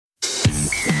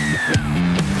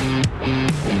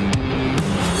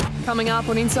Coming up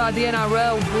on Inside The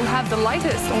NRL, we'll have the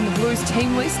latest on the Blues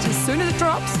team list as soon as it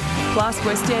drops. Plus,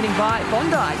 we're standing by at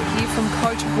Bondi to hear from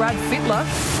coach Brad Fittler.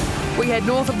 We head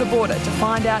north of the border to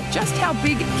find out just how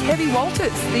big Kevy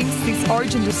Walters thinks this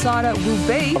Origin decider will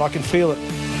be. But I can feel it,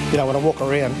 when I walk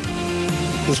around,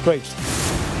 the streets.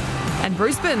 And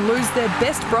Brisbane lose their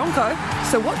best Bronco.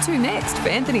 So what to next for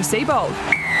Anthony Seibold?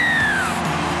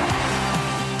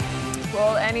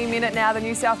 Well, any minute now, the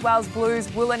New South Wales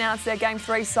Blues will announce their Game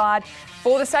 3 side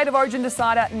for the State of Origin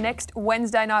decider next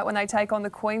Wednesday night when they take on the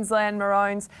Queensland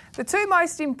Maroons. The two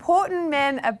most important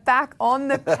men are back on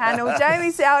the panel.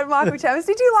 Jamie Soward and Michael Chammas.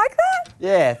 Did you like that?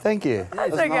 Yeah, thank you.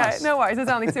 That's okay. Nice. No worries. There's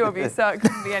only two of you, so it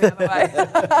couldn't be any other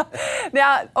way.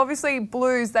 Now, obviously,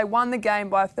 Blues, they won the game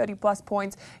by 30-plus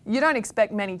points. You don't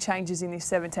expect many changes in this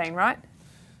 17, right?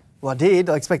 Well, I did.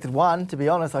 I expected one, to be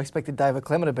honest. I expected David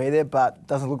Clemmer to be there, but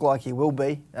doesn't look like he will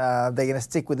be. They're going to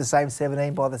stick with the same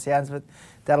 17 by the sounds of it.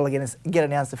 That'll get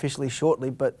announced officially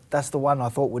shortly, but that's the one I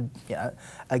thought would,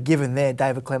 a given there,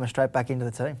 David Clemmer straight back into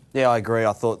the team. Yeah, I agree.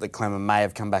 I thought that Clemmer may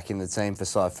have come back in the team for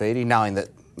Saifidi, knowing that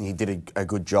he did a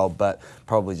good job, but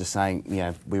probably just saying,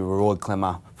 we reward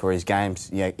Clemmer for his games,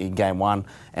 in game one,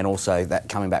 and also that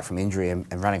coming back from injury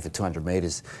and running for 200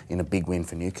 metres in a big win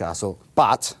for Newcastle.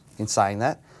 But, in saying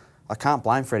that, I can't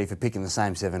blame Freddie for picking the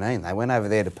same 17. They went over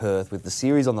there to Perth with the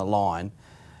series on the line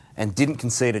and didn't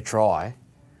concede a try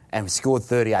and scored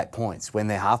 38 points when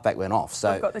their halfback went off.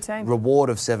 So, we've got the team. Reward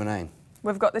of 17.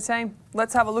 We've got the team.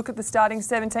 Let's have a look at the starting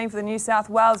 17 for the New South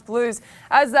Wales Blues.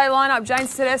 As they line up,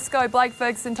 James Tedesco, Blake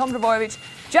Ferguson, Tom Trbojevic,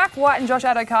 Jack White and Josh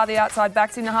Adokar, the outside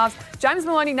backs in the halves. James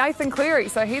Maloney, Nathan Cleary.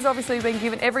 So he's obviously been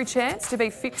given every chance to be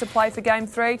fit to play for Game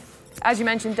 3. As you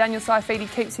mentioned, Daniel Saifidi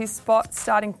keeps his spot,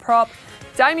 starting prop.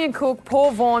 Damien Cook,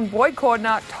 Paul Vaughan, Boyd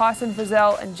Cordner, Tyson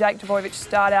Frizzell and Jake Trbojevic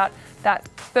start out that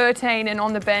 13, and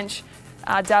on the bench,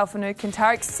 Dale Finucane and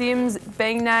Tarek Sims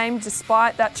being named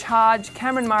despite that charge,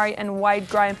 Cameron Murray and Wade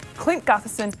Graham, Clint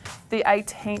Gutherson, the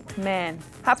 18th man.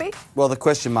 Happy? Well, the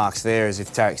question marks there is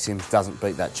if Tarek Sims doesn't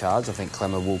beat that charge, I think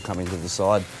Clemmer will come into the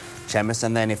side, Chammas,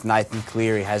 and then if Nathan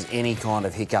Cleary has any kind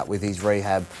of hiccup with his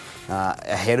rehab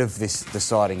ahead of this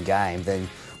deciding game, then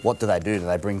what do? Do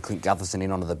they bring Clint Gutherson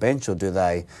in onto the bench, or do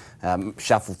they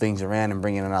shuffle things around and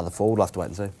bring in another forward? We'll have to wait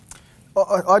and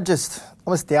see.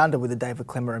 I'm astounded with the David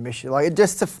Clemmer omission.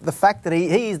 The fact that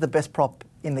he is the best prop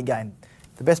in the game,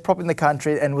 the best prop in the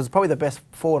country, and was probably the best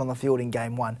forward on the field in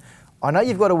game one. I know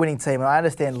you've got a winning team, and I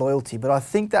understand loyalty, but I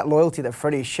think that loyalty that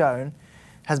Freddie has shown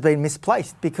has been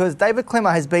misplaced, because David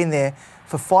Clemmer has been there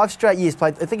for 5 straight years.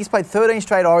 I think he's played 13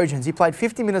 straight Origins. He played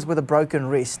 50 minutes with a broken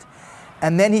wrist.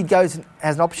 And then he goes and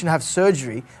has an option to have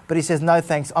surgery, but he says, no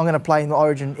thanks, I'm going to play in the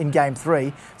Origin in Game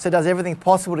 3. So does everything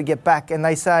possible to get back. And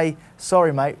they say,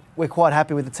 sorry, mate, we're quite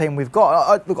happy with the team we've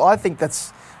got. I think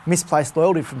that's misplaced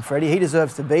loyalty from Freddie. He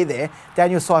deserves to be there.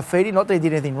 Daniel Saifidi, not that he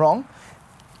did anything wrong.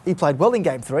 He played well in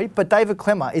Game 3, but David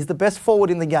Clemmer is the best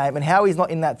forward in the game, and how he's not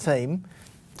in that team,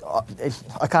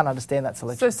 I can't understand that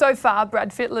selection. So far,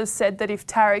 Brad Fittler said that if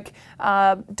Tarek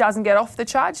doesn't get off the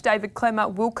charge, David Clemmer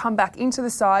will come back into the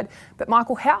side. But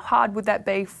Michael, how hard would that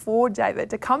be for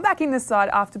David to come back in the side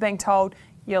after being told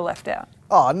you're left out?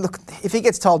 Oh, look, if he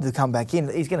gets told to come back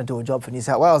in, he's going to do a job for New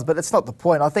South Wales, but it's not the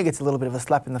point. I think it's a little bit of a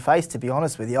slap in the face, to be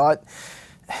honest with you.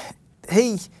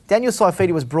 Daniel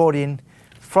Saifidi was brought in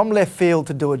from left field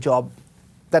to do a job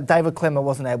that David Clemmer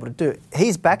wasn't able to do.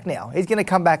 He's back now. He's going to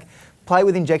come back, play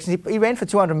with injections. He ran for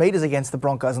 200 metres against the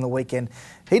Broncos on the weekend.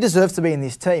 He deserves to be in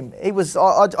this team.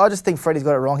 I just think Freddie's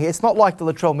got it wrong here. It's not like the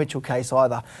Latrell Mitchell case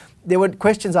either. There were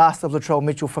questions asked of Latrell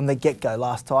Mitchell from the get-go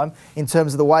last time in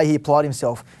terms of the way he applied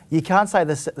himself. You can't say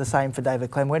the same for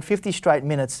David Clemmer. Went 50 straight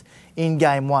minutes in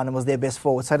Game 1 and was their best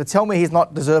forward. So to tell me he's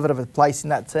not deserving of a place in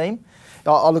that team,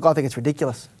 I think it's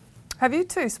ridiculous. Have you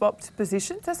two swapped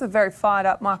positions? That's a very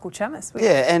fired-up Michael Chammas.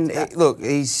 Yeah, and look,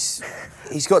 he's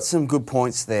got some good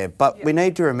points there, but we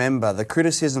need to remember the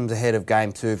criticisms ahead of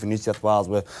Game 2 for New South Wales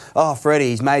were, Freddie,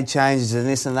 he's made changes and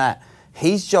this and that.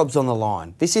 His job's on the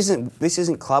line. This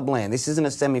isn't clubland. This isn't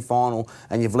a semi-final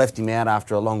and you've left him out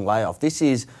after a long layoff.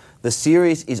 The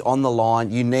series is on the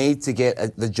line. You need to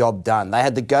get the job done. They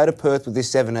had to go to Perth with this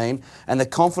 17, and the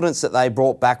confidence that they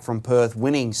brought back from Perth,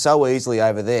 winning so easily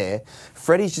over there,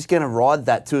 Freddie's just going to ride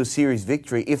that to a series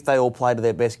victory if they all play to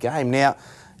their best game. Now,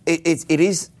 it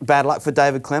is bad luck for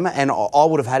David Clemmer, and I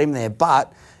would have had him there,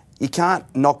 but you can't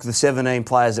knock the 17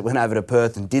 players that went over to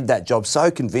Perth and did that job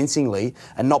so convincingly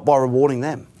and not by rewarding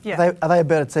them. Yeah. Are they a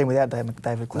better team without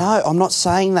David Clemmer? No, I'm not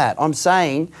saying that. I'm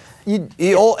saying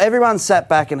everyone sat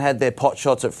back and had their pot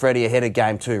shots at Freddie ahead of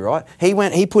Game 2, right?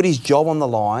 He put his job on the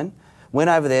line went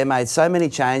over there, made so many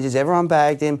changes. Everyone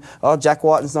bagged him. Oh, Jack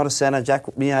Whiten's not a centre.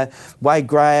 Wade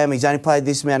Graham, he's only played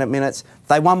this amount of minutes.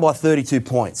 They won by 32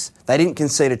 points. They didn't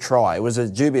concede a try. It was a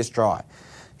dubious try.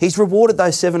 He's rewarded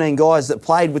those 17 guys that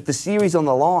played with the series on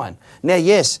the line. Now,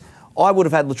 yes, I would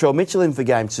have had Latrell Mitchell in for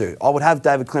Game 2. I would have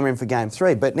David Clemmer in for Game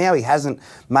 3. But now he hasn't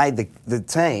made the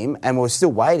team and we're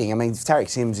still waiting. I mean, if Tariq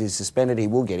Sims is suspended, he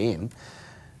will get in.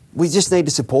 We just need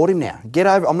to support him now. Get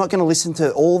over. I'm not going to listen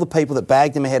to all the people that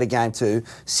bagged him ahead of Game 2,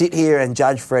 sit here and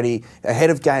judge Freddie ahead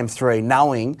of Game 3,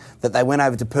 knowing that they went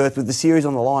over to Perth with the series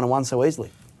on the line and won so easily.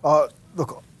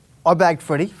 Look, I bagged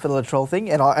Freddie for the Latrell thing,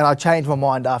 and I changed my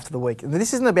mind after the week. And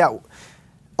this isn't about...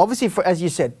 Obviously, as you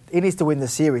said, he needs to win the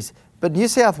series. But New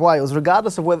South Wales,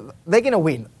 regardless of whether... They're going to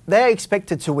win. They're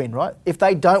expected to win, right? If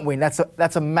they don't win, that's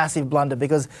a massive blunder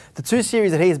because the 2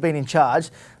 series that he has been in charge,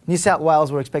 New South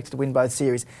Wales were expected to win both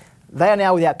series. They are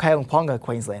now without Kalen Ponga,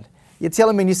 Queensland. You're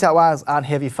telling me New South Wales aren't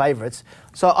heavy favourites.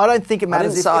 So I don't think it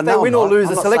matters if they win or lose.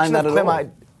 The selection of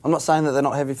Clemmer... I'm not saying that they're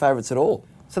not heavy favourites at all.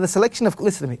 So the selection of...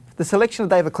 Listen to me. The selection of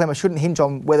David Clemmer shouldn't hinge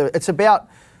on whether... It's about...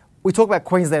 We talk about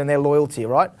Queensland and their loyalty,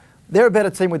 right? They're a better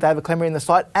team with David Clemmer in the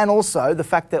side, and also the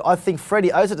fact that I think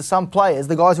Freddie owes it to some players,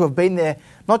 the guys who have been there,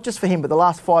 not just for him, but the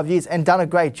last 5 years, and done a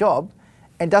great job,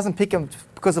 and doesn't pick him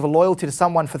because of a loyalty to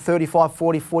someone for 35,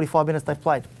 40, 45 minutes they've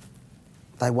played.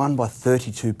 They won by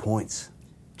 32 points.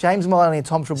 James Maloney and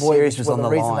Tom Trebojevic was were on the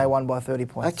the reason line. they won by 30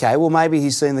 points. Okay, well, maybe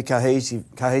he's seen the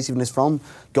cohesiveness from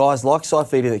guys like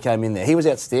Saifidi that came in there. He was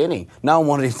outstanding. No one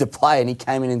wanted him to play, and he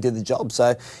came in and did the job.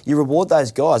 So you reward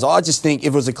those guys. I just think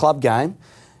if it was a club game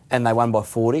and they won by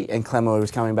 40 and Clemmer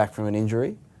was coming back from an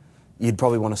injury, you'd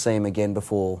probably want to see him again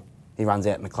before he runs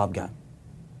out in the club game.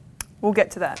 We'll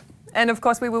get to that. And of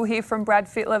course, we will hear from Brad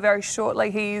Fittler very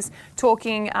shortly. He's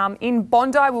talking in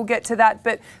Bondi. We'll get to that.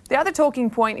 But the other talking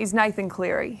point is Nathan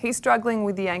Cleary. He's struggling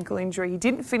with the ankle injury. He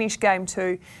didn't finish Game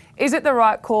 2. Is it the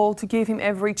right call to give him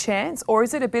every chance, or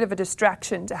is it a bit of a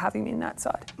distraction to have him in that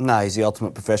side? No, he's the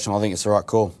ultimate professional. I think it's the right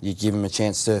call. You give him a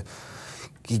chance to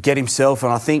get himself.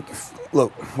 And I think,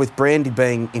 look, with Brandy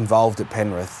being involved at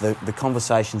Penrith, the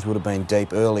conversations would have been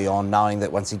deep early on, knowing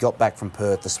that once he got back from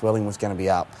Perth, the swelling was going to be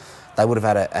up. They would have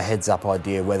had a heads-up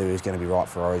idea whether he was going to be right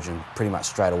for Origin pretty much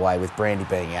straight away with Brandy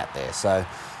being out there. So,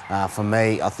 for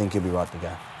me, I think he'll be right to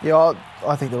go. Yeah,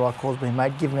 I think the right call's been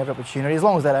made, given every opportunity. As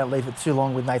long as they don't leave it too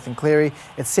long with Nathan Cleary,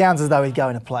 it sounds as though he's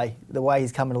going to play. The way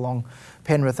he's coming along,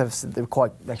 Penrith they're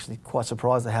quite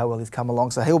surprised at how well he's come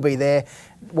along. So he'll be there.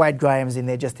 Wade Graham's in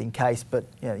there just in case, but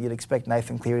you'd expect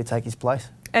Nathan Cleary to take his place.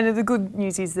 And the good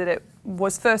news is that it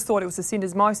was first thought it was a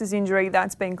syndesmosis injury.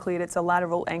 That's been cleared. It's a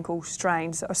lateral ankle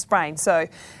sprain. So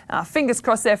fingers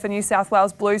crossed there for New South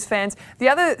Wales Blues fans. The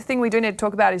other thing we do need to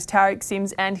talk about is Tariq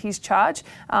Sims and his charge.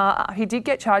 He did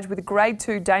get charged with a Grade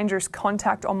 2 dangerous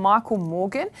contact on Michael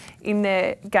Morgan in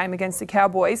their game against the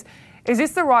Cowboys. Is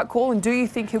this the right call, and do you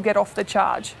think he'll get off the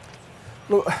charge?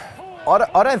 Look,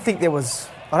 I don't think it was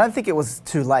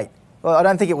too late. Well, I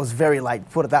don't think it was very late,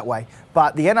 put it that way.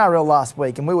 But the NRL last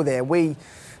week, and we were there, the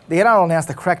NRL announced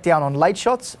a crackdown on late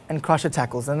shots and crusher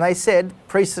tackles, and they said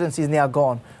precedence is now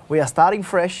gone. We are starting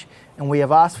fresh, and we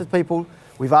have asked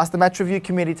we've asked the match review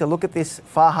committee to look at this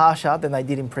far harsher than they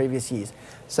did in previous years.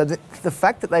 So the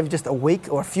fact that they've just a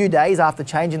week or a few days after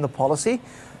changing the policy,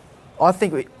 I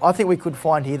think we could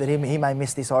find here that he may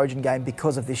miss this Origin game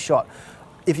because of this shot.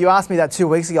 If you asked me that 2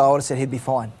 weeks ago, I would have said he'd be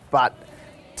fine. But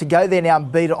to go there now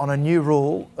and beat it on a new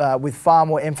rule with far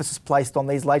more emphasis placed on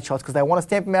these late shots because they want to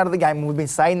stamp him out of the game, and we've been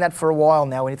saying that for a while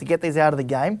now. We need to get these out of the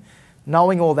game.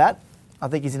 Knowing all that, I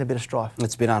think he's in a bit of strife.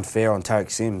 It's been unfair on Tariq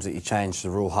Sims that you changed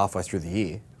the rule halfway through the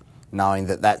year, knowing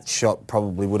that shot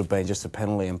probably would have been just a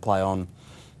penalty and play on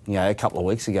a couple of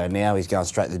weeks ago. Now he's going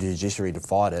straight to the judiciary to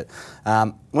fight it.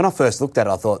 When I first looked at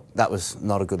it, I thought that was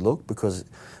not a good look because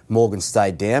Morgan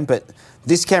stayed down. But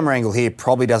this camera angle here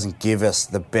probably doesn't give us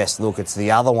the best look. It's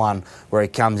the other one where he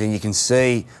comes in. You can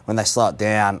see when they slow it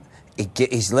down,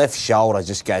 his left shoulder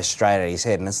just goes straight at his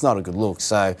head, and it's not a good look.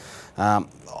 So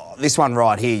this one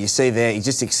right here, you see there, he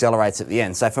just accelerates at the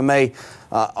end. So for me,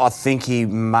 I think he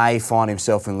may find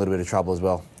himself in a little bit of trouble as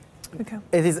well. Okay.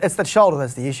 It's the shoulder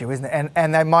that's the issue, isn't it?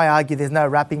 And they may argue there's no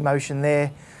wrapping motion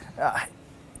there.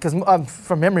 Because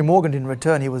from memory, Morgan didn't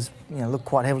return. He was, looked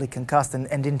quite heavily concussed and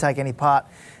didn't take any part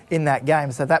in that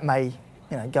game. So that may,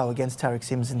 go against Tariq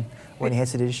Sims when he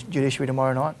heads to the judiciary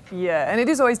tomorrow night. Yeah, and it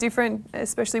is always different,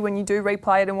 especially when you do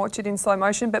replay it and watch it in slow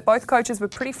motion. But both coaches were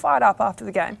pretty fired up after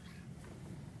the game.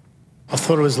 I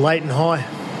thought it was late and high.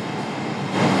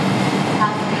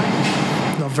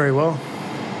 Not very well.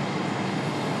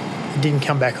 It didn't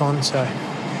come back on, so...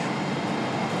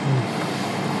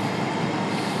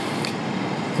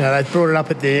 They brought it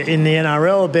up in the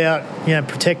NRL about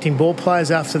protecting ball players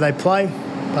after they play,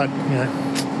 but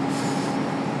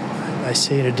they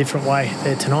see it a different way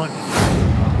there tonight.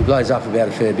 He blows up about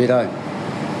a fair bit, eh?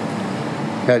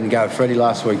 He didn't go with Freddie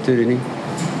last week too, didn't he?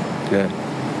 Yeah.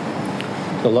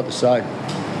 Got a lot to say.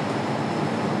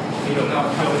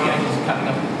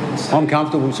 I'm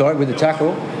comfortable, with the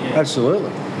tackle. Absolutely.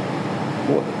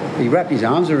 He wrapped his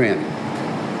arms around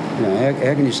him.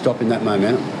 How can you stop in that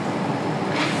momentum?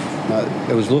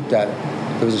 It was looked at.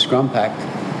 There was a scrum pact.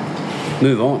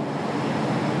 Move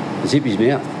on. Zip his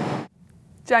mouth.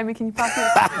 Jamie, can you pass it?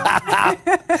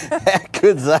 How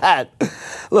good's that?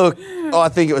 Look, I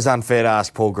think it was unfair to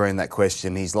ask Paul Green that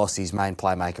question. He's lost his main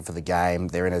playmaker for the game.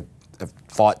 They're in a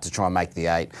fight to try and make the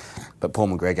 8. But Paul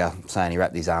McGregor saying he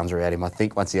wrapped his arms around him, I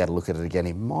think once he had a look at it again,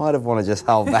 he might have wanted to just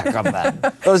hold back on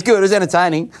that. It was good. It was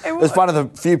entertaining. It was one of the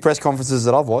few press conferences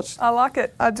that I've watched. I like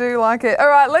it. I do like it. All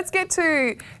right, let's get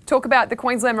to talk about the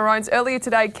Queensland Maroons. Earlier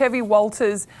today, Kevy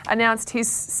Walters announced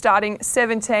his starting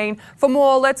 17. For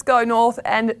more, let's go north.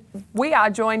 And we are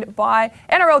joined by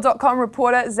NRL.com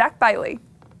reporter Zach Bailey.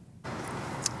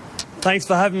 Thanks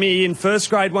for having me in first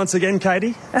grade once again,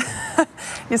 Katie.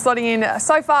 You're slotting in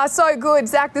so far, so good.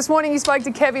 Zach, this morning you spoke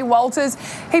to Kevy Walters.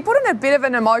 He put in a bit of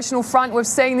an emotional front. We've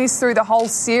seen this through the whole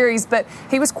series, but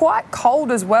he was quite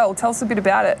cold as well. Tell us a bit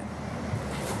about it.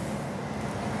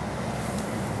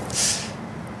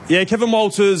 Yeah, Kevin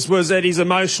Walters was at his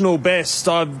emotional best.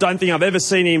 I don't think I've ever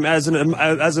seen him as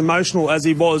emotional as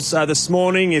he was this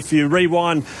morning. If you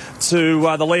rewind to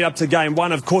the lead up to Game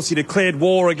 1, of course, he declared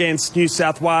war against New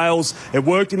South Wales. It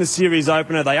worked in the series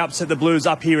opener. They upset the Blues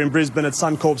up here in Brisbane at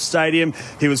Suncorp Stadium.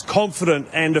 He was confident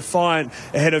and defiant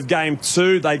ahead of Game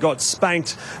 2. They got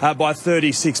spanked by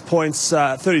 32 points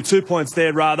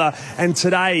there, rather. And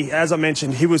today, as I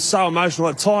mentioned, he was so emotional.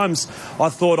 At times, I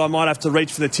thought I might have to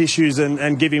reach for the tissues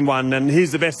and give him one, and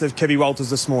here's the best of Kevy Walters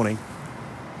this morning.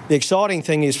 The exciting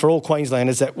thing is for all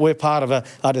Queenslanders that we're part of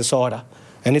a decider,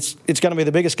 and it's going to be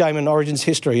the biggest game in Origin's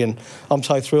history, and I'm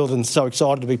so thrilled and so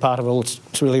excited to be part of it all.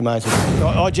 It's really amazing.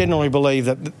 I genuinely believe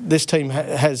that this team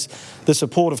has the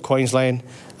support of Queensland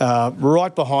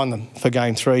right behind them for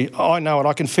Game 3. I know it.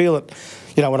 I can feel it,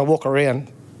 when I walk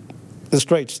around the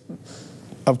streets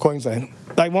of Queensland.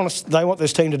 They want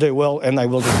this team to do well, and they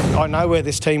will do. I know where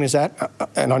this team is at,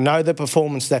 and I know the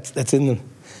performance that's in them.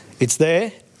 It's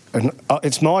there, and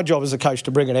it's my job as a coach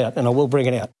to bring it out, and I will bring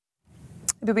it out.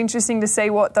 It'll be interesting to see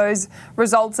what those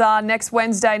results are next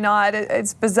Wednesday night.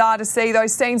 It's bizarre to see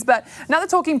those scenes. But another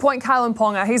talking point, Kalen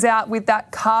Ponga. He's out with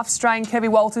that calf strain. Kevy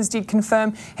Walters did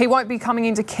confirm he won't be coming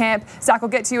into camp. Zach, I'll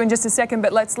get to you in just a second,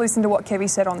 but let's listen to what Kevy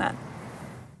said on that.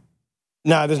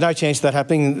 No, there's no chance of that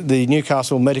happening. The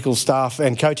Newcastle medical staff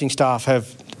and coaching staff have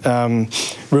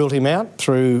ruled him out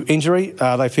through injury.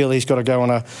 They feel he's got to go on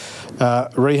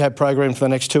a rehab program for the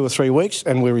next 2 or 3 weeks,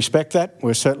 and we respect that.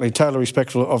 We're certainly totally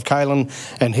respectful of Kalen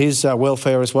and his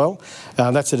welfare as well.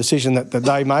 That's a decision that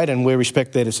they made, and we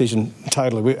respect their decision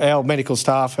totally. Our medical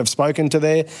staff have spoken to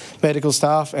their medical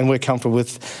staff, and we're comfortable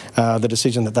with the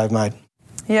decision that they've made.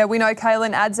 Yeah, we know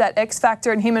Kalen adds that X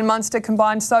factor, and him and Munster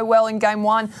combined so well in Game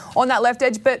 1 on that left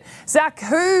edge. But, Zach,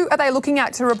 who are they looking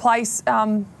at to replace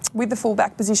with the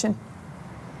fullback position?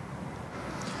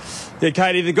 Yeah,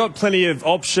 Katie, they've got plenty of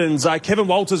options. Kevin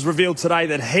Walters revealed today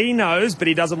that he knows, but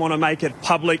he doesn't want to make it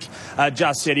public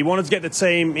just yet. He wanted to get the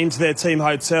team into their team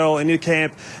hotel, into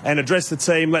camp, and address the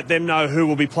team, let them know who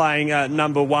will be playing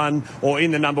number 1 or in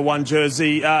the number 1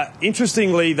 jersey.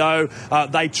 Interestingly, though,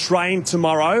 they train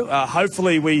tomorrow.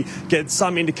 Hopefully we get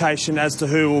some indication as to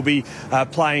who will be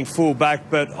playing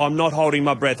full-back, but I'm not holding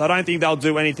my breath. I don't think they'll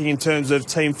do anything in terms of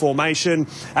team formation.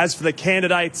 As for the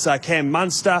candidates, Cam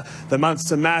Munster, the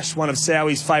Munster Mash, one of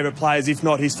Sowie's favourite players, if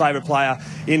not his favourite player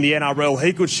in the NRL.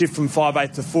 He could shift from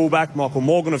 5'8" to fullback. Michael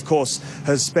Morgan, of course,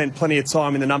 has spent plenty of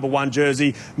time in the number 1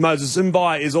 jersey. Moses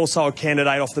Mbai is also a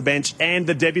candidate off the bench, and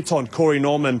the debutant, Corey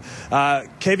Norman.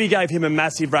 Kevy gave him a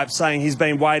massive rap, saying he's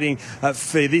been waiting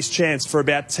for this chance for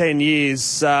about 10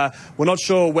 years. We're not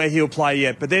sure where he'll play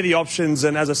yet, but they're the options,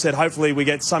 and as I said, hopefully we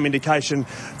get some indication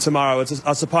tomorrow.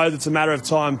 I suppose it's a matter of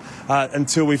time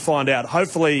until we find out.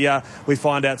 Hopefully we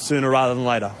find out sooner rather than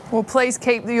later. Well, please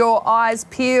keep your eyes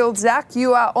peeled, Zach.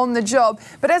 You are on the job.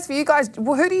 But as for you guys,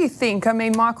 who do you think? I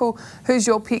mean, Michael, who's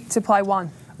your pick to play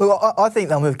 1? Look, I think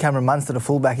they'll move Cameron Munster to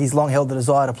fullback. He's long held the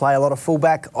desire to play a lot of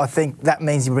fullback. I think that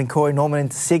means you bring Corey Norman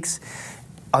into 6.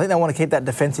 I think they want to keep that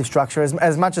defensive structure.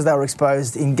 As much as they were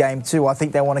exposed in Game 2, I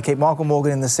think they want to keep Michael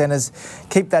Morgan in the centres,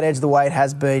 keep that edge the way it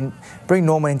has been, bring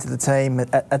Norman into the team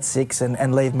at 6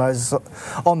 and leave Moses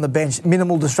on the bench.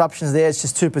 Minimal disruptions there. It's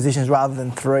just 2 positions rather than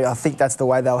 3. I think that's the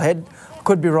way they'll head.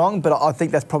 Could be wrong, but I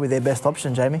think that's probably their best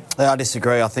option, Jamie. I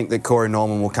disagree. I think that Corey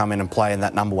Norman will come in and play in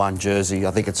that number 1 jersey.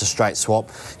 I think it's a straight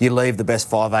swap. You leave the best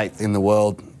 5'8" in the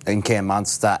world in Cam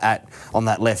Munster on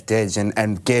that left edge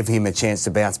and give him a chance to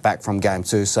bounce back from game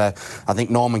 2. So I think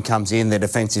Norman comes in, their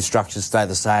defensive structures stay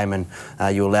the same, and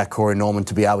you allow Corey Norman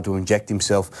to be able to inject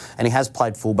himself. And he has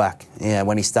played fullback. Yeah,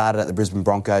 when he started at the Brisbane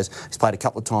Broncos, he's played a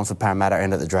couple of times for Parramatta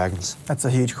and at the Dragons. That's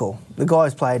a huge call. The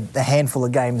guy's played a handful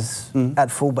of games at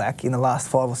fullback in the last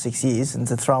 5 or 6 years, and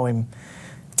to throw him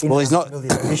in a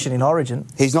familiar position in Origin.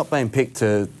 He's not been picked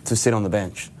to sit on the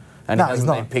bench. And he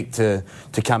hasn't been picked to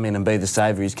come in and be the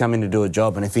saviour. He's come in to do a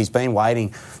job. And if he's been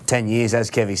waiting 10 years, as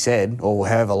Kevy said, or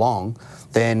however long,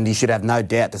 then you should have no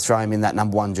doubt to throw him in that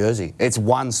number 1 jersey. It's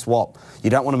one swap. You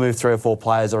don't want to move 3 or 4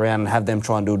 players around and have them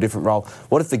try and do a different role.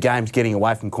 What if the game's getting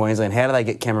away from Queensland? How do they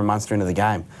get Cameron Munster into the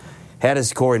game? How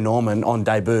does Corey Norman, on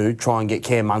debut, try and get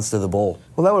Cam Munster the ball?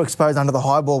 Well, they were exposed under the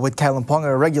high ball with Kalen Ponga,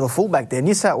 a regular fullback there.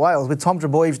 New South Wales, with Tom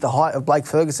Trbojevic, the height of Blake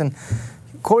Ferguson.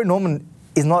 Corey Norman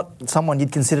is not someone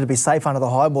you'd consider to be safe under the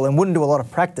high ball and wouldn't do a lot of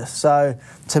practice. So,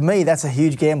 to me, that's a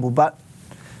huge gamble, but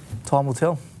time will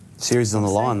tell. Series on the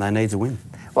line, they need to win.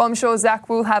 Well, I'm sure Zach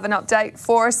will have an update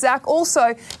for us. Zach,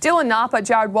 also, Dylan Napa,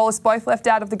 Jared Wallace, both left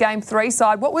out of the Game 3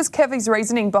 side. What was Kevy's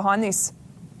reasoning behind this?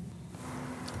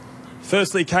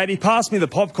 Firstly, Katie, pass me the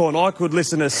popcorn. I could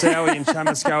listen to Sowie and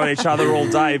Chamasco at each other all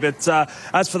day. But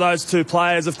as for those 2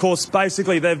 players, of course,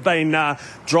 basically they've been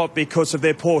dropped because of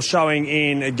their poor showing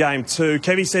in Game 2.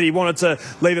 Kevy said he wanted to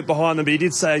leave it behind them, but he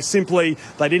did say simply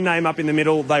they didn't aim up in the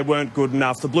middle. They weren't good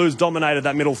enough. The Blues dominated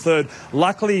that middle third.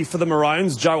 Luckily for the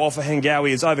Maroons, Joe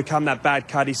Offahengawi has overcome that bad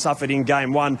cut he suffered in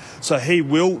Game 1, so he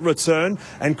will return.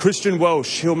 And Christian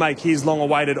Welsh, he'll make his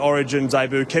long-awaited Origin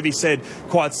debut. Kevy said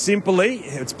quite simply,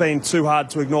 it's been too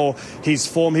hard to ignore his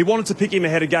form. He wanted to pick him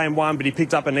ahead of Game 1, but he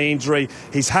picked up a knee injury.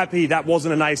 He's happy that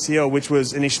wasn't an ACL, which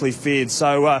was initially feared.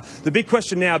 So the big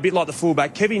question now, a bit like the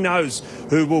fullback, Kevy knows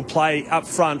who will play up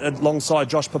front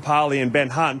alongside Josh Papali and Ben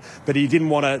Hunt, but he didn't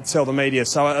want to tell the media.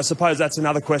 So I suppose that's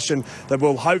another question that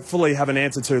we'll hopefully have an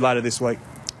answer to later this week.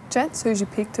 Gents, who's your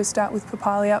pick to start with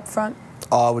Papali up front?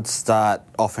 I would start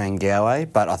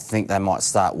Offahengawi, but I think they might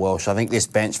start Welsh. I think this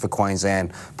bench for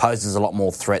Queensland poses a lot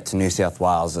more threat to New South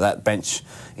Wales. That bench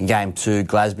in Game 2,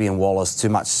 Glasby and Wallace, too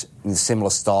much similar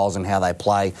styles in how they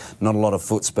play, not a lot of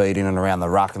foot speed in and around the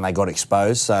ruck, and they got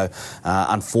exposed. So,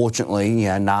 unfortunately,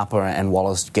 Napa and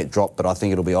Wallace get dropped, but I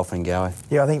think it'll be Offahengawi.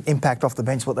 Yeah, I think impact off the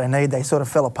bench what they need. They sort of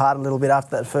fell apart a little bit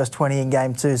after that first 20 in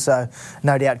Game 2, so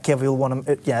no doubt Kev will want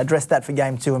to address that for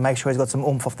Game 2 and make sure he's got some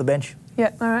oomph off the bench.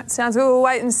 Yeah, all right, sounds good. We'll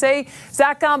wait and see.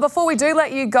 Zach, before we do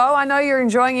let you go, I know you're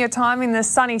enjoying your time in the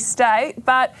sunny state,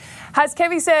 but has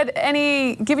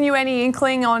Kevy given you any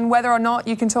inkling on whether or not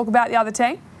you can talk about the other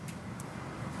team?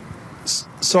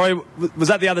 Sorry, was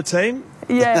that the other team?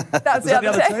 Yeah, that's the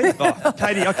other team. Oh,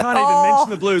 Katie, I can't even mention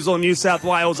the Blues or New South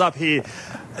Wales up here.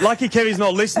 Lucky Kevy's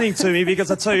not listening to me,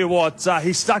 because I tell you what,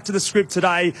 he stuck to the script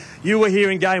today. You were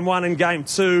here in Game 1 and Game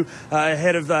 2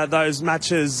 ahead of those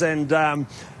matches, and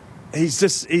he's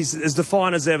as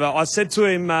defiant as ever. I said to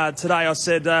him today, I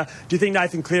said, do you think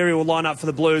Nathan Cleary will line up for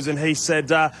the Blues? And he said,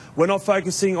 we're not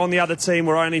focusing on the other team,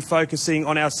 we're only focusing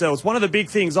on ourselves. One of the big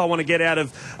things I want to get out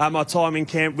of my time in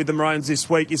camp with the Maroons this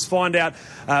week is find out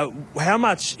how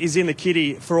much is in the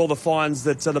kitty for all the fines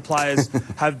that the players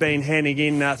have been handing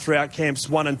in throughout camps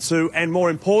 1 and 2, and more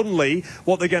importantly,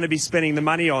 what they're going to be spending the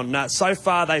money on. So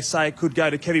far, they say it could go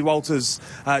to Kevy Walters'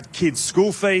 kids'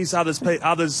 school fees.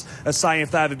 Others are saying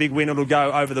if they have a big win, it'll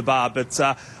go over the bar. But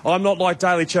I'm not like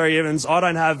Daly Cherry Evans. I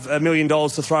don't have $1 million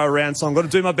to throw around, so I'm going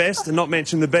to do my best and not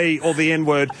mention the B or the N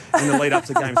word in the lead up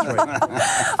to Game 3.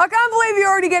 I can't believe you're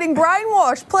already getting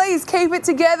brainwashed. Please keep it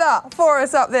together for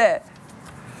us up there.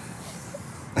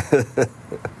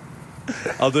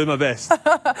 I'll do my best.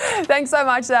 Thanks so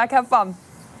much, Zach. Have fun.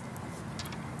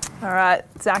 All right,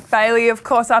 Zach Bailey, of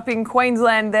course, up in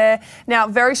Queensland there. Now,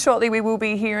 very shortly we will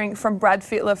be hearing from Brad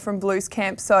Fittler from Blues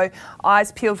Camp, so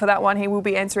eyes peeled for that one. He will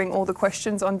be answering all the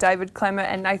questions on David Klemmer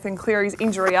and Nathan Cleary's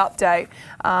injury update.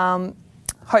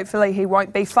 Hopefully he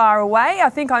won't be far away. I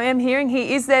think I am hearing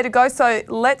he is there to go, so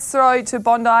let's throw to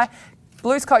Bondi.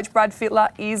 Blues coach Brad Fittler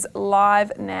is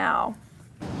live now.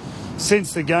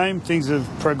 Since the game, things have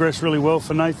progressed really well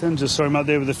for Nathan. Just saw him up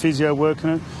there with the physio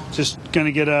working it. Just going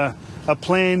to get a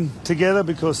plan together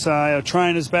because our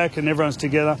trainer's back and everyone's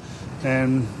together,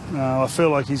 and I feel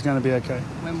like he's going to be okay.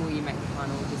 When will you make the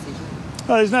final decision?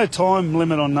 There's no time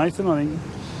limit on Nathan. I think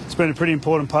it's been a pretty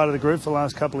important part of the group for the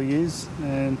last couple of years,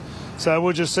 and so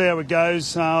we'll just see how it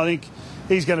goes. I think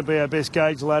he's going to be our best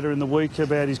gauge later in the week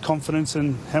about his confidence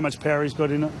and how much power he's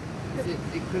got in it. Could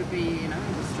it be, a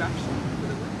distraction for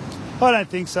the week? I don't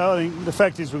think so. I think the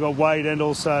fact is we've got Wade and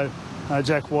also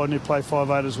Jack Wadden who play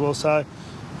 5'8" as well. So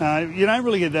you don't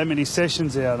really get that many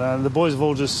sessions out. The boys have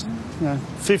all just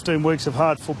 15 weeks of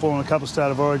hard football and a couple of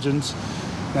start of origins.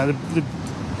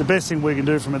 The best thing we can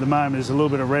do from at the moment is a little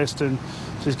bit of rest and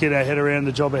just get our head around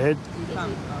the job ahead.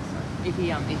 If he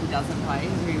doesn't play,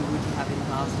 who would you have in the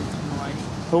halves with Maloney?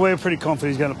 Well, we're pretty confident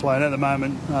he's going to play, and at the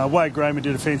moment, Wade Gramer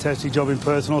did a fantastic job in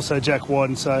Perth, and also Jack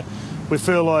Wadden. So we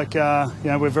feel like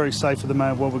we're very safe at the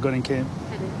moment what we've got in camp.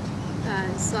 Had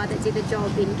a side that did the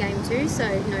job in game 2, so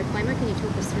no Clemmer. Can you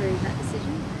talk us through that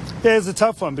decision? Yeah, it's a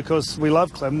tough one because we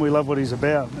love Clem, we love what he's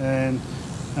about, and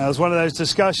it was one of those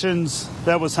discussions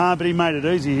that was hard, but he made it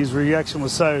easy. His reaction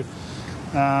was so,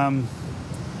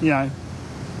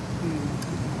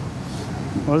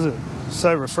 what was it?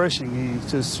 So refreshing. He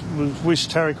just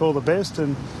wished Tarek all the best,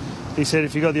 and he said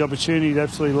if he got the opportunity, he'd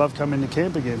absolutely love coming to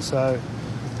camp again. So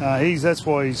that's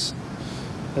why he's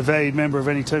a valued member of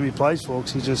any team he plays for,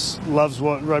 because he just loves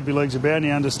what rugby league's about, and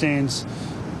he understands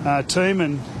team,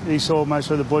 and he saw most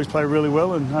of the boys play really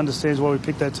well and understands why we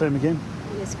picked that team again.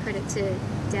 I guess credit to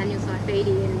Daniel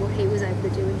Saifidi and what he was able to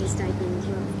do in his debut as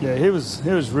well. Yeah, he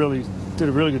did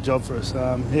a really good job for us.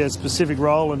 He had a specific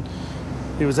role and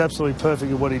he was absolutely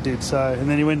perfect at what he did. So, and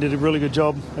then he went and did a really good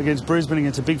job against Brisbane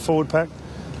against a big forward pack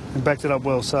and backed it up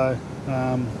well. So,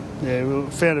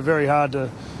 we found it very hard to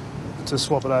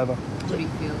swap it over. What do you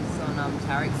feel on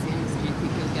Tarek Sims? Do you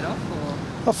think he'll get off?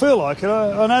 Or? I feel like it.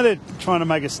 I know they're trying to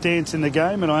make a stance in the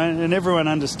game, and everyone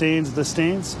understands the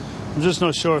stance. I'm just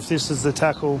not sure if this is the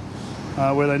tackle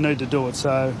where they need to do it.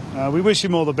 So we wish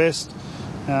him all the best.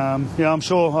 I'm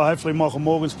sure hopefully Michael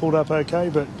Morgan's pulled up okay,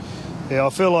 but I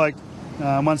feel like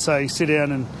once they sit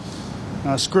down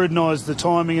and scrutinise the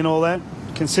timing and all that,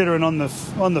 considering on the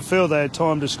field they had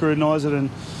time to scrutinise it, and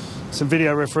some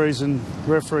video referees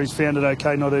found it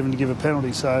okay not even to give a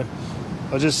penalty. So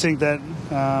I just think that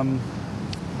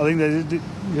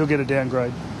he'll get a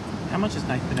downgrade. How much has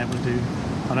Nathan been able to do?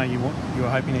 I know you were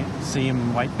hoping to see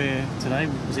him weight bear today.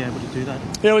 Was he able to do that?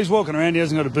 Yeah, well, he's walking around. He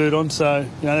hasn't got a boot on, so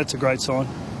that's a great sign.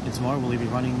 And tomorrow, will he be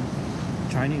running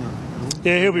training?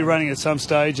 Yeah, he'll be running at some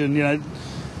stage, and I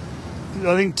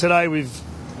think today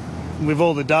with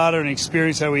all the data and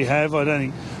experience that we have, I don't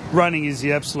think running is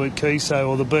the absolute key. So,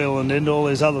 or the be all and end all.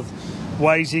 There's other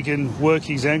ways he can work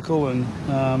his ankle, and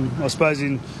I suppose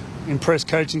impress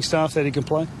coaching staff that he can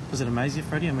play. Was it amazing,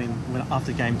 Freddie? I mean,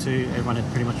 after game 2, everyone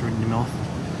had pretty much written him off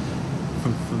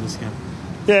from this game.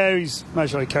 Yeah, he's made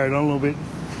sure he carried on a little bit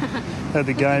at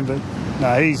the game, but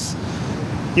no, he's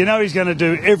going to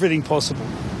do everything possible.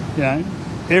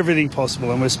 Everything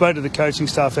possible. And we spoke to the coaching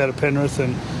staff out of Penrith,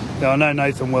 and I know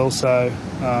Nathan well, so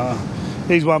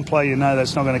he's one player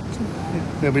that's not going to.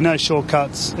 There'll be no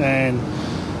shortcuts, and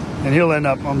he'll end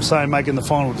up, I'm saying, making the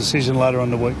final decision later on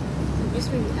the week.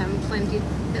 Just with Clem, did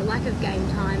the lack of game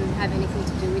time have anything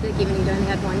to do with it, given he'd only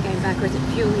had one game back, or is it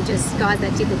purely just guys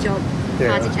that did the job,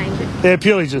 hard to change it? Yeah,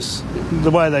 purely just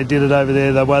the way they did it over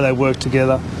there, the way they worked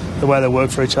together, the way they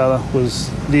worked for each other was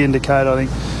the indicator. I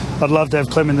think I'd love to have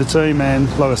Clem in the team, and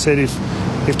like I said, if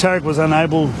Tarek was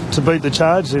unable to beat the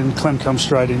charge, then Clem comes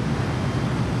straight in.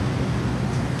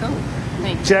 Cool.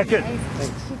 Thanks. Jacket.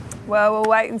 Well, we'll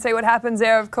wait and see what happens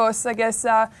there, of course. I guess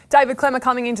David Clemmer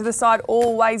coming into the side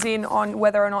all weighs in on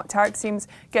whether or not Tarek Sims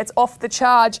gets off the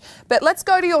charge. But let's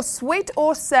go to your sweet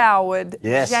or soured.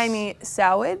 Yes. Jamie,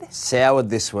 soured? Soured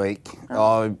this week.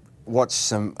 I watched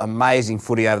some amazing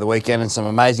footy over the weekend and some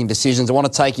amazing decisions. I want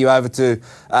to take you over to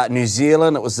New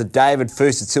Zealand. It was the David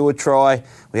Fusatua try.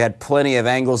 We had plenty of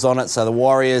angles on it. So the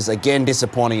Warriors, again,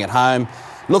 disappointing at home.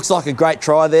 Looks like a great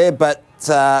try there, but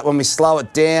when we slow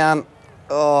it down,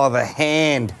 the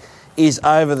hand is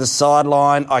over the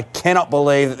sideline. I cannot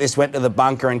believe that this went to the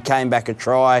bunker and came back a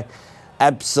try.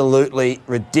 Absolutely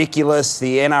ridiculous.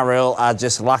 The NRL are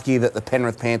just lucky that the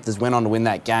Penrith Panthers went on to win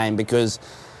that game, because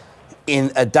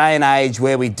in a day and age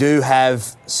where we do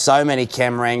have so many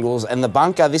camera angles, and the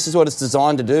bunker, this is what it's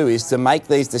designed to do, is to make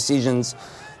these decisions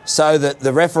so that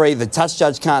the referee, the touch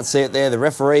judge can't see it there, the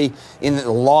referee in the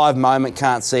live moment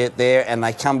can't see it there, and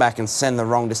they come back and send the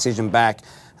wrong decision back.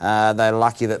 They're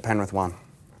lucky that Penrith won.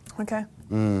 Okay.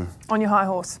 On your high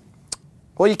horse.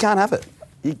 Well, you can't have it.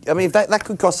 If that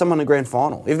could cost someone a grand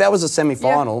final. If that was a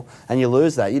semi-final and you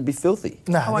lose that, you'd be filthy.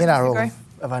 No, the NRL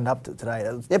have owned up to it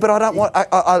today. Yeah, but I don't want...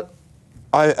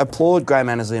 I applaud Graham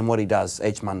Annesley and what he does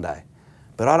each Monday,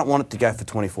 but I don't want it to go for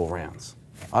 24 rounds.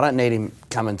 I don't need him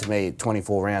coming to me at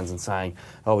 24 rounds and saying,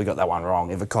 we got that one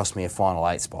wrong, if it cost me a final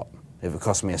 8 spot, if it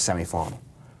cost me a semi-final.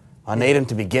 I need him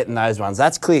to be getting those ones.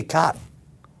 That's clear cut.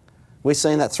 We've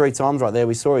seen that 3 times right there.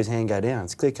 We saw his hand go down.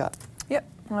 It's clear cut. Yep.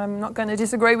 I'm not going to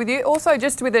disagree with you. Also,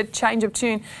 just with a change of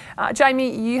tune,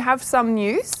 Jamie, you have some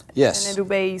news. Yes. And it'll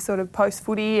be sort of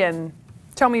post-footy, and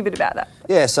tell me a bit about that.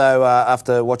 Yeah, so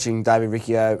after watching reading David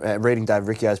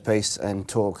Riccio's piece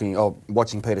and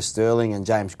watching Peter Sterling and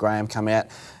James Graham come out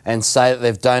and say that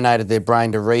they've donated their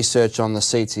brain to research on the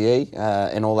CTE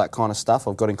and all that kind of stuff,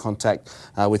 I've got in contact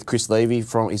with Chris Levy,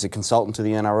 he's a consultant to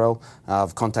the NRL.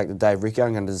 I've contacted Dave Riccio.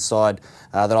 I'm going to decide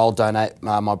that I'll donate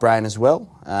my brain as well.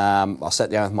 I sat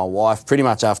down with my wife pretty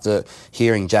much after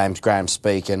hearing James Graham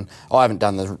speak, and I haven't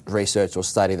done the research or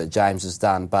study that James has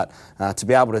done, but to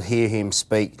be able to hear him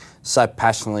speak so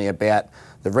passionately about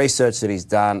the research that he's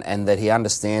done and that he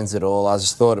understands it all, I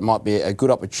just thought it might be a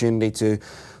good opportunity to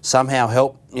somehow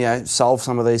help, solve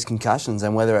some of these concussions,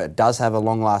 and whether it does have a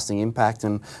long-lasting impact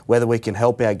and whether we can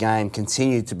help our game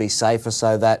continue to be safer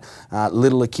so that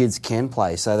littler kids can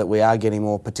play, so that we are getting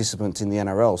more participants in the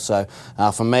NRL. So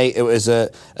for me, it was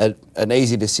an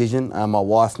easy decision. My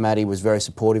wife, Maddie, was very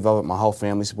supportive of it. My whole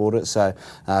family supported it. So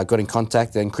got in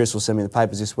contact, and Chris will send me the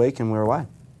papers this week, and we're away.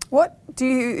 What do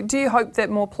you hope that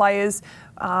more players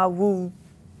will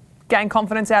gain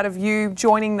confidence out of you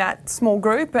joining that small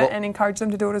group and encourage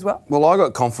them to do it as well? Well, I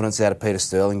got confidence out of Peter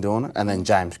Sterling doing it, and then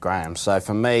James Graham. So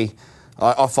for me,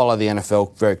 I follow the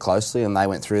NFL very closely, and they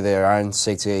went through their own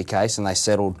CTE case and they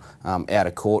settled out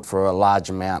of court for a large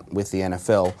amount with the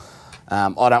NFL.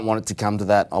 I don't want it to come to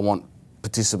that. I want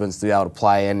participants to be able to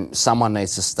play, and someone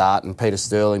needs to start, and Peter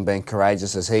Sterling being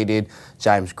courageous as he did,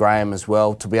 James Graham as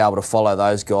well, to be able to follow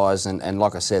those guys. And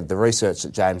like I said, the research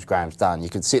that James Graham's done, you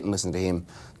could sit and listen to him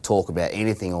talk about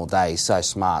anything all day. He's so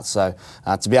smart. So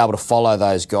to be able to follow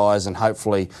those guys and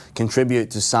hopefully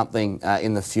contribute to something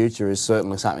in the future is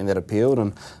certainly something that appealed.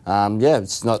 And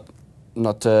it's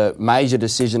not a major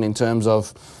decision in terms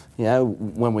of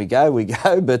when we go.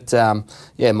 But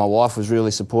my wife was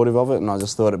really supportive of it, and I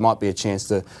just thought it might be a chance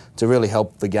to really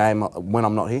help the game when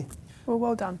I'm not here.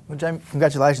 Well done. Well, Jamie,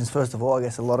 congratulations first of all. I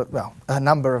guess a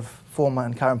number of former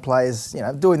and current players,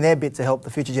 doing their bit to help the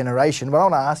future generation. But I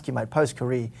want to ask you, mate,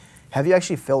 post-career, have you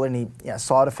actually felt any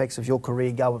side effects of your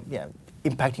career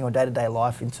impacting your day-to-day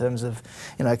life in terms of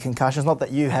concussions? Not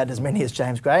that you had as many as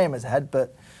James Graham has had,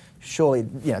 but surely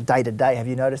day-to-day, have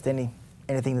you noticed anything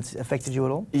that's affected you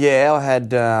at all? Yeah, I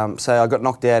had. I got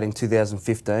knocked out in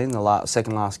 2015, the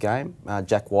second last game.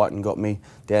 Jack Whiten got me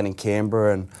down in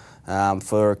Canberra, and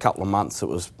for a couple of months it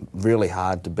was really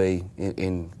hard to be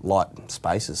in light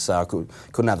spaces. So I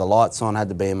couldn't have the lights on. Had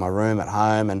to be in my room at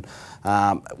home. And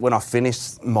when I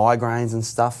finished, migraines and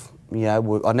stuff.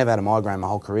 I never had a migraine my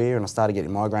whole career, and I started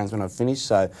getting migraines when I finished.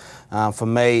 So for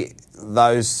me,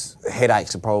 those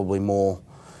headaches are probably more.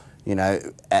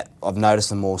 I've noticed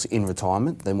them more in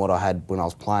retirement than what I had when I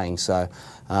was playing. So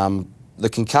the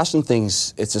concussion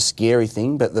thing's, it's a scary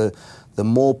thing, but the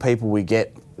more people we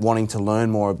get wanting to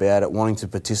learn more about it, wanting to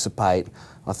participate,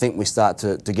 I think we start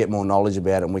to get more knowledge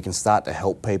about it, and we can start to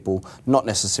help people, not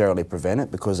necessarily prevent it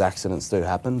because accidents do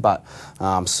happen, but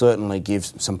certainly give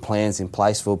some plans in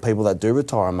place for people that do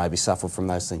retire and maybe suffer from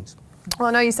those things. Well,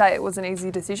 I know you say it was an easy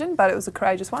decision, but it was a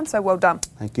courageous one, so well done.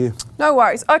 Thank you. No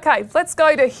worries. Okay, let's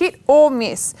go to hit or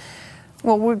miss.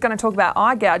 Well, we're going to talk about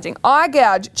eye gouging. Eye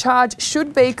gouge charge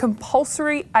should be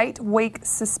compulsory 8-week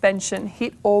suspension.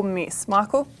 Hit or miss?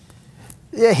 Michael?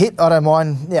 Yeah, hit, I don't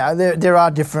mind. Yeah, there are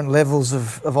different levels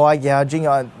of eye gouging,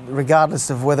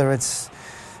 regardless of whether it's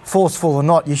forceful or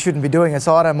not. You shouldn't be doing it.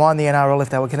 So I don't mind the NRL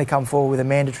if they were going to come forward with a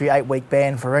mandatory 8-week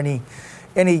ban for any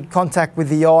contact with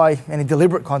the eye, any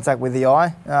deliberate contact with the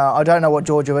eye. I don't know what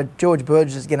George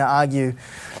Burgess is going to argue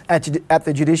at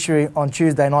the judiciary on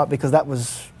Tuesday night, because that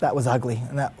was ugly,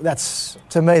 and that's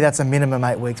to me that's a minimum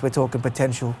 8 weeks. We're talking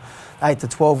potential 8 to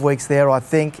 12 weeks there, I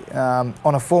think, on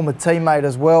a former teammate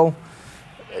as well.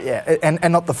 Yeah, and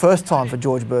not the first time for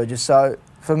George Burgess. So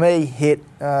for me, hit.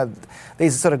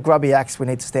 These are sort of grubby acts we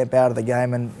need to stamp out of the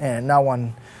game, and no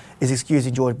one is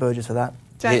excusing George Burgess for that.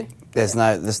 Jane? There's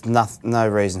no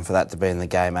reason for that to be in the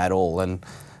game at all. And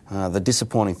the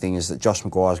disappointing thing is that Josh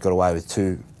Maguire's got away with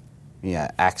 2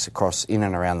 acts across in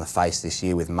and around the face this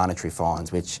year with monetary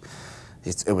fines, which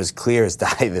it was clear as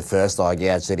day the first eye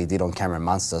gouge that he did on Cameron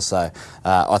Munster. So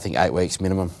I think 8 weeks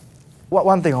minimum.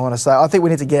 One thing I want to say, I think we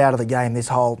need to get out of the game this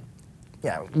whole,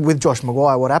 with Josh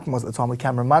Maguire, what happened was at the time with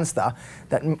Cameron Munster,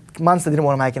 that Munster didn't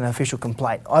want to make an official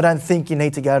complaint. I don't think you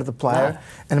need to go to the player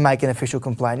and make an official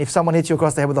complaint. If someone hits you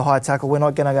across the head with a high tackle, we're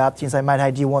not going to go up to you and say, mate,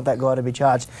 hey, do you want that guy to be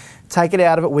charged? Take it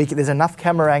out of it. There's enough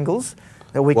camera angles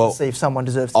that we can see if someone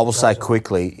deserves to be charged. I will say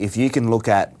quickly, if you can look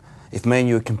at, if me and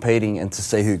you are competing and to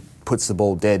see who puts the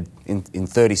ball dead in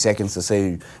 30 seconds to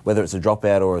see whether it's a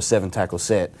dropout or a 7-tackle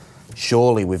set,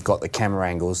 surely we've got the camera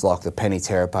angles like the Penny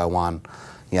Terapo one,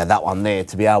 that one there,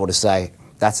 to be able to say,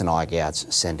 that's an eye gouge,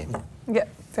 send him. Yeah,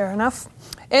 fair enough.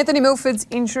 Anthony Milford's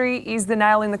injury is the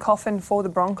nail in the coffin for the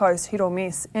Broncos, hit or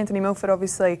miss. Anthony Milford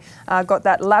obviously got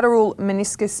that lateral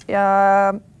meniscus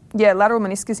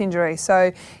injury.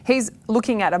 So he's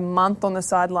looking at a month on the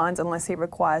sidelines unless he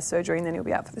requires surgery, and then he'll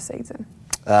be out for the season.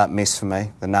 Miss for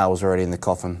me. The nail was already in the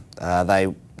coffin.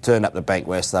 They turned up to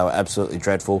Bankwest. They were absolutely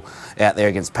dreadful out there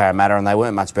against Parramatta, and they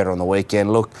weren't much better on the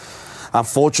weekend. Look,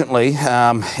 unfortunately,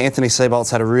 Anthony Seibolt's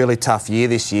had a really tough year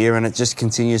this year, and it just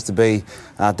continues to be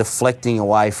deflecting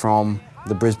away from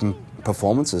the Brisbane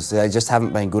performances. They just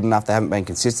haven't been good enough. They haven't been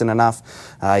consistent enough.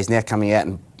 He's now coming out,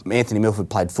 and Anthony Milford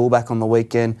played fullback on the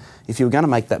weekend. If you were going to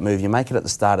make that move, you make it at the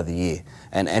start of the year.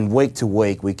 And week to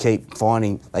week, they keep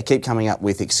coming up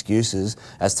with excuses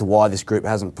as to why this group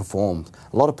hasn't performed.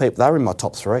 A lot of people, they were in my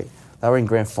top 3. They were in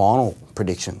grand final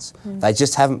predictions. They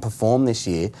just haven't performed this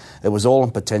year. It was all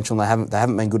on potential, and they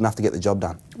haven't been good enough to get the job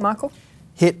done. Michael?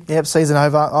 Hit, yep, season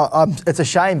over. It's a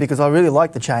shame because I really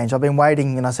like the change. I've been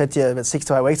waiting, and I said to you about 6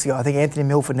 to 8 weeks ago, I think Anthony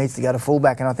Milford needs to go to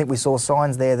fullback, and I think we saw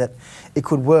signs there that it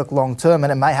could work long term,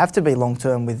 and it may have to be long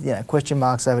term with question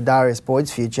marks over Darius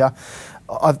Boyd's future.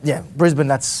 Brisbane,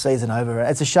 that's season over.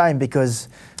 It's a shame because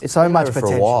it's so much potential.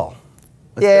 For a while.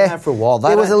 It's been there for a while.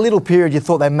 There was a little period you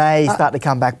thought they may start to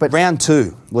come back, but round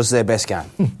 2 was their best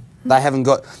game. They haven't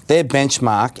got their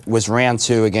benchmark was round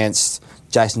 2 against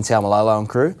Jason Taumalolo and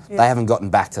crew. Yeah. They haven't gotten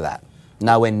back to that.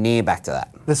 Nowhere near back to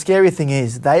that. The scary thing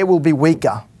is they will be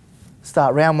weaker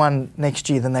start round 1 next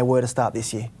year than they were to start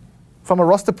this year. From a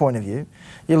roster point of view,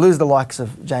 you lose the likes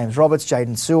of James Roberts,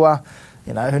 Jaden Sewer.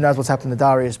 Who knows what's happened to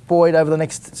Darius Boyd over the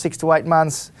next 6 to 8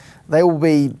 months. They will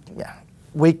be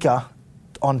weaker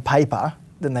on paper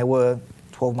than they were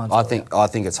 12 months ago. I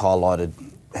think it's highlighted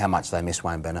how much they miss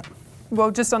Wayne Bennett. Well,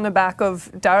 just on the back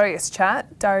of Darius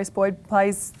chat, Darius Boyd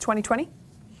plays 2020.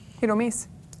 Hit or miss?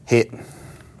 Hit.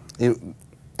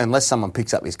 Unless someone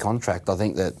picks up his contract, I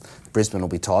think that Brisbane will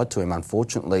be tied to him,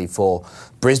 unfortunately, for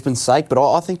Brisbane's sake. But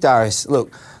I think Darius,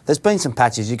 look, there's been some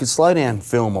patches. You could slow down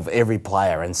film of every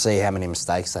player and see how many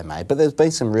mistakes they made. But there's been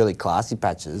some really classy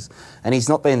patches. And he's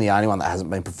not been the only one that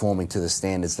hasn't been performing to the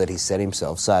standards that he's set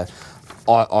himself. So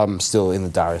I'm still in the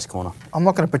Darius corner. I'm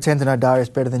not going to pretend to know Darius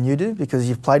better than you do because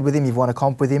you've played with him, you've won a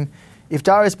comp with him. If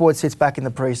Darius Boyd sits back in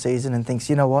the pre-season and thinks,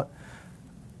 you know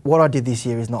what I did this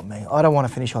year is not me. I don't want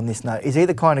to finish on this note. Is he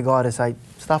the kind of guy to say,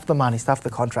 stuff the money, stuff the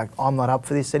contract, I'm not up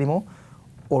for this anymore?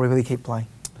 Or will he keep playing?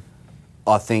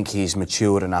 I think he's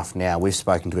matured enough now. We've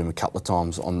spoken to him a couple of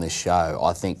times on this show.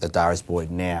 I think that Darius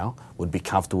Boyd now would be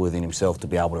comfortable within himself to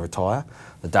be able to retire.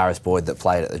 The Darius Boyd that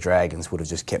played at the Dragons would have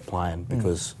just kept playing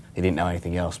because he didn't know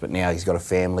anything else. But now he's got a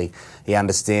family. He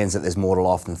understands that there's more to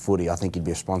life than footy. I think he'd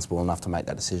be responsible enough to make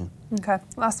that decision. Okay,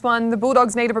 last one. The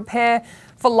Bulldogs need to prepare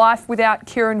for life without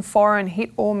Kieran Foran.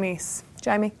 Hit or miss?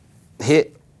 Jamie?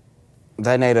 Hit.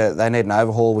 They need an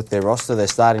overhaul with their roster. They're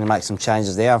starting to make some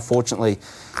changes there. Unfortunately,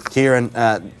 Kieran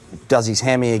does his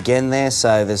hammy again there,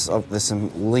 so there's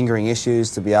some lingering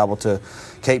issues to be able to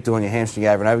keep doing your hamstring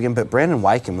over and over again. But Brandon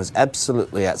Wakem was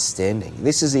absolutely outstanding.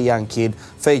 This is a young kid,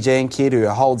 Fijian kid, who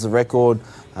holds the record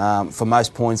for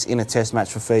most points in a test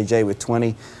match for Fiji with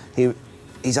 20.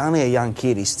 He's only a young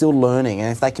kid. He's still learning,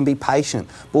 and if they can be patient,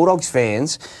 Bulldogs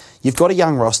fans, you've got a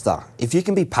young roster. If you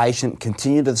can be patient,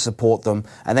 continue to support them,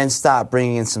 and then start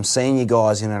bringing in some senior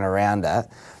guys in and around that,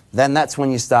 then that's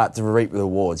when you start to reap the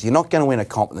rewards. You're not going to win a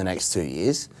comp in the next 2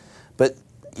 years, but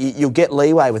you'll get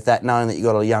leeway with that knowing that you've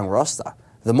got a young roster.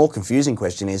 The more confusing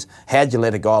question is, how'd you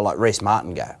let a guy like Reece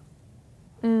Martin go?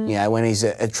 When he's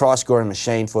a try-scoring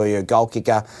machine for you, a goal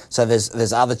kicker. So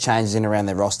there's other changes in around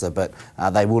their roster, but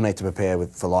they will need to prepare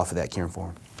for life without Kieran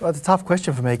Foran. Well, it's a tough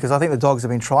question for me because I think the Dogs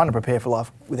have been trying to prepare for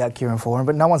life without Kieran Foran,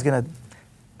 but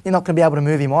you're not going to be able to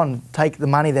move him on, take the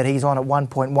money that he's on at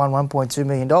 $1.2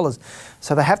 million.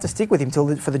 So they have to stick with him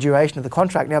for the duration of the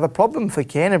contract. Now, the problem for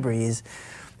Canterbury is,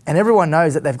 and everyone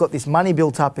knows that they've got this money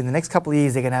built up in the next couple of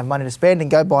years, they're going to have money to spend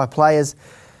and go buy players,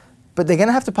 but they're going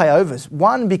to have to pay overs.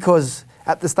 One, because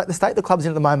at the state the club's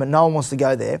in at the moment, no one wants to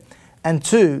go there. And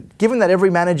two, given that every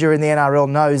manager in the NRL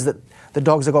knows that the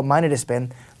Dogs have got money to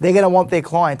spend, they're going to want their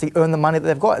client to earn the money that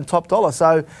they've got in top dollar.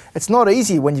 So it's not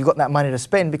easy when you've got that money to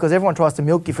spend because everyone tries to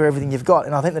milk you for everything you've got.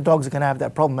 And I think the Dogs are going to have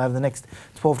that problem over the next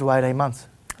 12 to 18 months.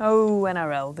 Oh,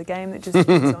 NRL, the game that just keeps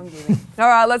on giving. All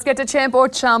right, let's get to Champ or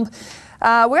Chump.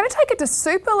 We're going to take it to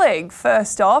Super League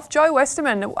first off. Joe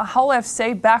Westerman, a Hull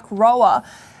FC back rower.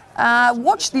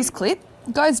 Watch this clip.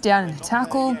 Goes down in a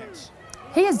tackle.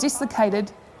 He has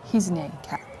dislocated his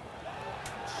kneecap.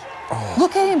 Oh.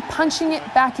 Look at him punching it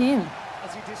back in.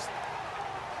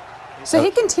 So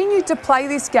he continued to play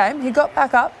this game. He got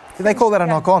back up. Did they call that a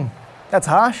knock-on? That's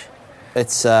harsh.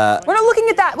 It's We're not looking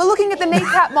at that. We're looking at the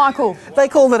kneecap, Michael. They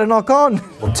called it a knock on.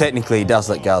 well, technically he does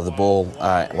let go of the ball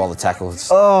while the tackle's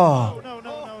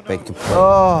been completed.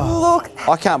 Look.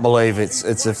 I can't believe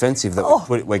it's offensive that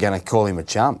we're going to call him a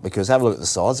chump, because have a look at the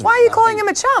size of it. Why are you calling him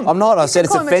a chump? I'm not. I said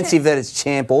it's call him a offensive that it's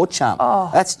champ or chump.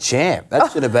 That's champ.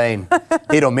 That should have been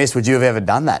hit or miss. Would you have ever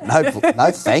done that?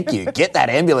 No, thank you. Get that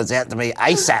ambulance out to me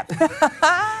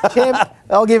ASAP. Champ.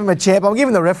 I'll give him a champ. I'm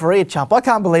giving the referee a chump. I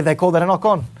can't believe they called that a knock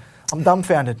on. I'm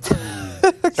dumbfounded.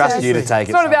 Trust you to take it.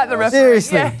 It's not about the referee.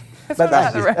 Seriously. Yeah.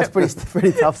 That's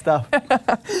pretty tough stuff.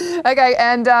 Okay,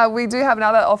 and we do have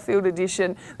another off-field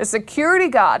edition. The security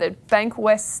guard at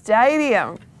Bankwest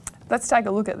Stadium. Let's take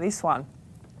a look at this one.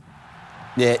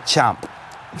 Yeah,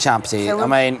 chumps here. So I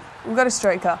mean, we've got a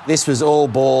streaker. this was all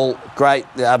ball. Great.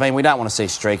 I mean, we don't want to see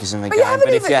streakers in the But you game, haven't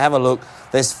but if even- you have a look,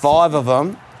 there's 5 of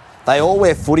them. They all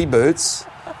wear footy boots.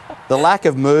 The lack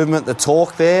of movement, the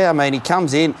talk there. I mean, he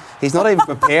comes in. He's not even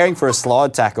preparing for a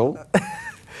slide tackle.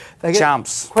 They get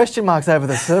Chumps. Question marks over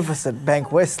the surface at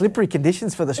Bankwest. Slippery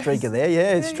conditions for the streaker there.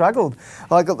 Yeah, it struggled.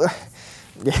 Like, We're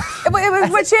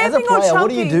as a champing or player, what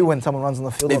do you chumping? do when someone runs on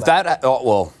the field If like that?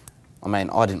 I mean,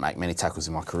 I didn't make many tackles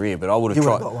in my career, but I would have You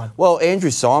tried. would've got one. Well, Andrew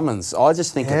Simons, I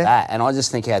just think of Yeah. that, and I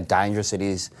just think how dangerous it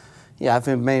is. Yeah,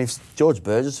 if George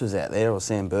Burgess was out there, or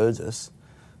Sam Burgess,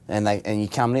 and you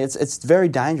come in, it's very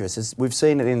dangerous. We've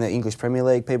seen it in the English Premier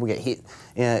League. People get hit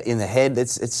in the head.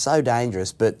 It's so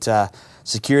dangerous. But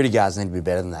security guards need to be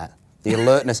better than that. The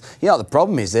alertness. You know what the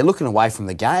problem is? They're looking away from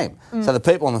the game. So the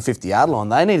people on the 50-yard line,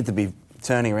 they needed to be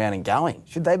turning around and going.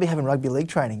 Should they be having rugby league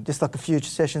training? Just like a few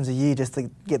sessions a year just to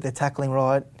get their tackling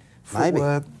right, Maybe.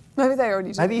 footwork. Maybe they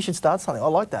already do. Maybe you should start something. I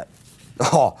like that.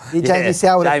 Oh, The Jamie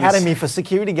Soward Academy for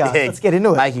security guards. Let's get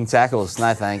into it. Making tackles.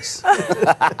 No thanks.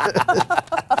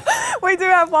 We do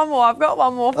have one more. I've got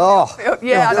one more. Oh,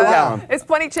 yeah, I still know. going. It's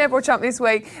plenty champ or chump this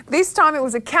week. This time it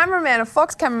was a cameraman, a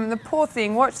Fox cameraman. The poor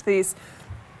thing. Watch this.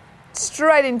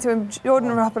 Straight into him, Jordan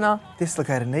Rapana.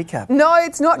 Dislocated kneecap. No,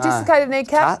 it's not dislocated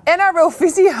kneecap. NRL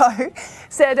physio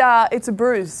said it's a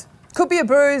bruise. Could be a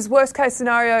bruise. Worst case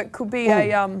scenario, it could be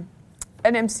an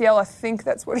MCL. I think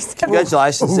that's what he said.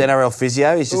 Congratulations, NRL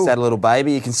physio. He's just had a little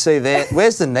baby. You can see there.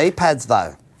 Where's the knee pads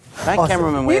though? Don't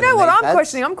cameraman wear You know the what knee I'm pads?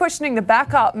 questioning? I'm questioning the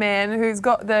backup man who's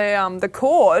got the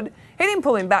cord. He didn't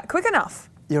pull him back quick enough.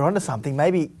 You're onto something.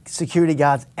 Maybe security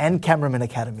guards and cameraman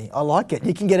academy. I like it.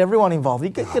 You can get everyone involved. You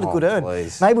can get a good earn.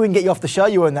 Please. Maybe we can get you off the show.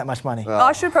 You earn that much money.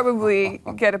 I should probably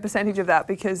get a percentage of that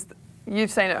because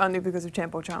you've seen it only because of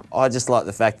Champ or Chump. I just like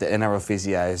the fact that NRL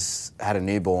physio's had a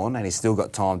newborn and he's still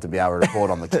got time to be able to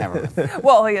report on the camera.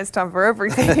 Well, he has time for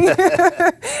everything.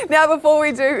 Now, before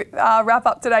we do wrap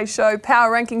up today's show,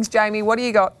 power rankings, Jamie, what do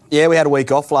you got? Yeah, we had a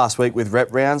week off last week with rep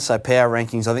rounds, so power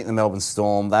rankings, I think the Melbourne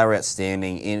Storm, they were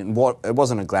outstanding. It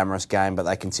wasn't a glamorous game, but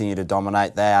they continue to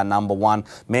dominate. They are number 1.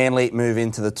 Manly move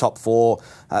into the top 4.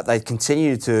 They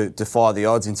continue to defy the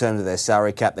odds in terms of their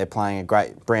salary cap. They're playing a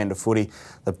great brand of footy.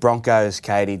 The Broncos,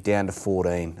 Katie, down to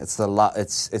 14.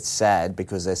 It's sad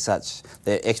because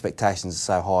their expectations are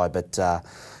so high, but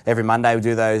every Monday we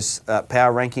do those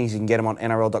power rankings. You can get them on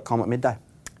nrl.com at midday.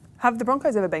 Have the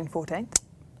Broncos ever been 14?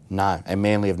 No, and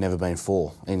Manly have never been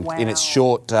 4 in its Wow.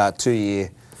 short 2-year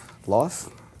life.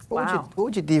 What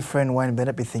would your dear friend Wayne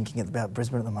Bennett be thinking about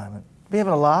Brisbane at the moment? Be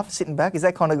having a laugh, sitting back? Is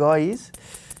that kind of guy he is?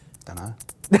 Don't know.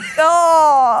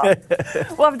 Oh!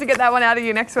 We'll have to get that one out of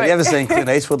you next week. Have you ever seen Clint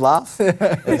Eastwood laugh?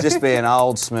 It'd just be an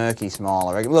old smirky smile,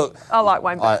 I reckon. Look, I like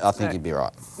Wayne Bennett. I think you'd be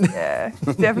right. Yeah,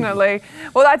 definitely.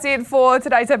 Well, that's it for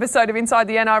today's episode of Inside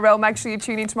the NRL. Make sure you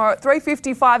tune in tomorrow at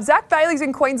 3:55. Zach Bailey's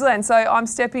in Queensland, so I'm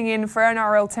stepping in for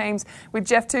NRL teams with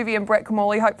Jeff Tuvey and Brett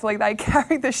Kamali. Hopefully they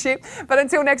carry the ship. But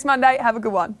until next Monday, have a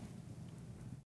good one.